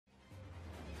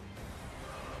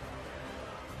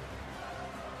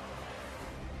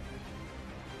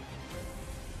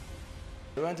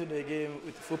We went to the game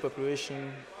with full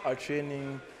preparation, our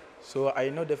training, so I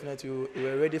know definitely we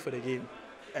were ready for the game.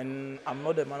 And I'm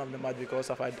not the man of the match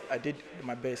because I did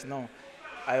my best. No,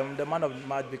 I am the man of the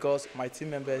match because my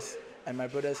team members and my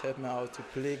brothers helped me out to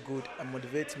play good and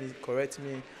motivate me, correct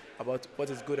me about what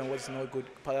is good and what is not good.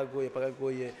 Paga go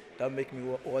here. That make me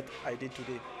what I did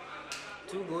today.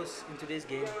 2 goals in today's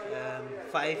game,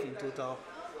 5 in total.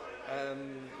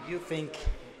 You think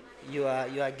you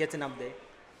are getting up there?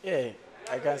 Yeah,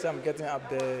 I can say I'm getting up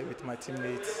there with my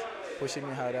teammates, pushing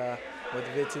me harder,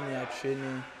 motivating me at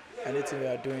training. Anything we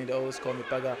are doing, they always call me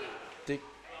Paga. Take,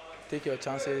 take your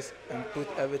chances and put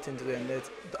everything to the net.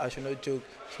 I should not joke.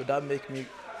 So that make me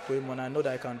play more. I know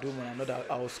that I can do more. I know that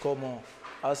I will score more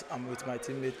as I'm with my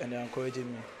teammates and they're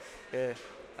encouraging me.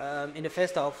 Yeah. In the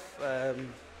first half,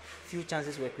 few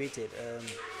chances were created.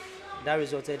 That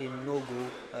resulted in no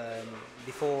goal.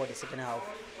 Before the second half,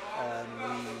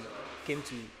 we came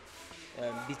to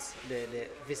beat the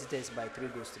visitors by 3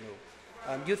 goals to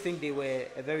 0. Do you think they were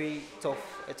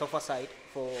a tougher side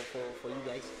for you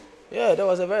guys? Yeah, that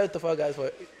was a very tough guys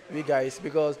for we guys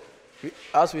because,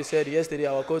 as we said yesterday,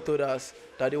 our coach told us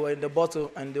that they were in the bottom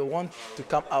and they want to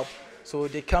come up. So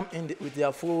they come in with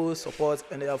their full support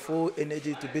and their full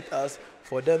energy to beat us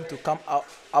for them to come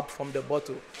up from the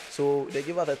bottom. So they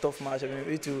give us a tough match. I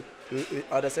mean,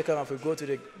 at the second half, we go to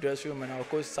the dressing room and our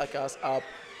coach sack us up,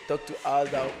 talk to us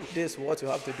that this is what we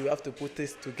have to do. We have to put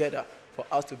this together for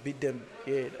us to beat them.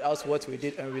 Yeah, that's what we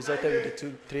did and resulted with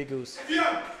the 3 goals.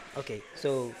 Okay,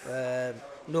 so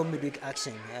no midweek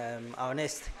action. Our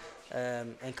next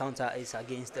encounter is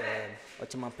against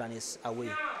Ottoman Planes away.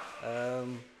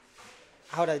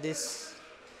 How does this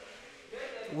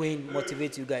win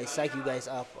motivate you guys, psych you guys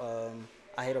up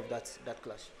ahead of that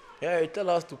clash? Yeah, it tells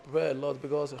us to prepare a lot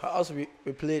because as we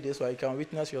play this, so you can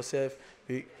witness yourself.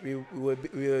 We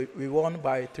won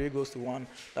by 3 goals to 1.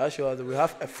 That shows that we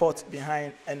have a fort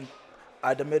behind and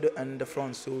at the middle and the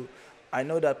front. So I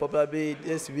know that probably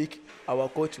this week our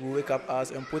coach will wake up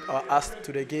us and put our ass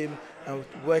to the game and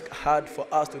work hard for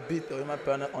us to beat the Emmanuel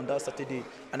Paga on that Saturday.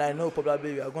 And I know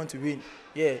probably we are going to win.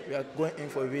 Yeah, we are going in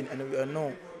for a win, and we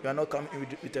are not coming in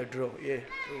with a draw. Yeah.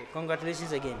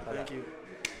 Congratulations again. Thank you.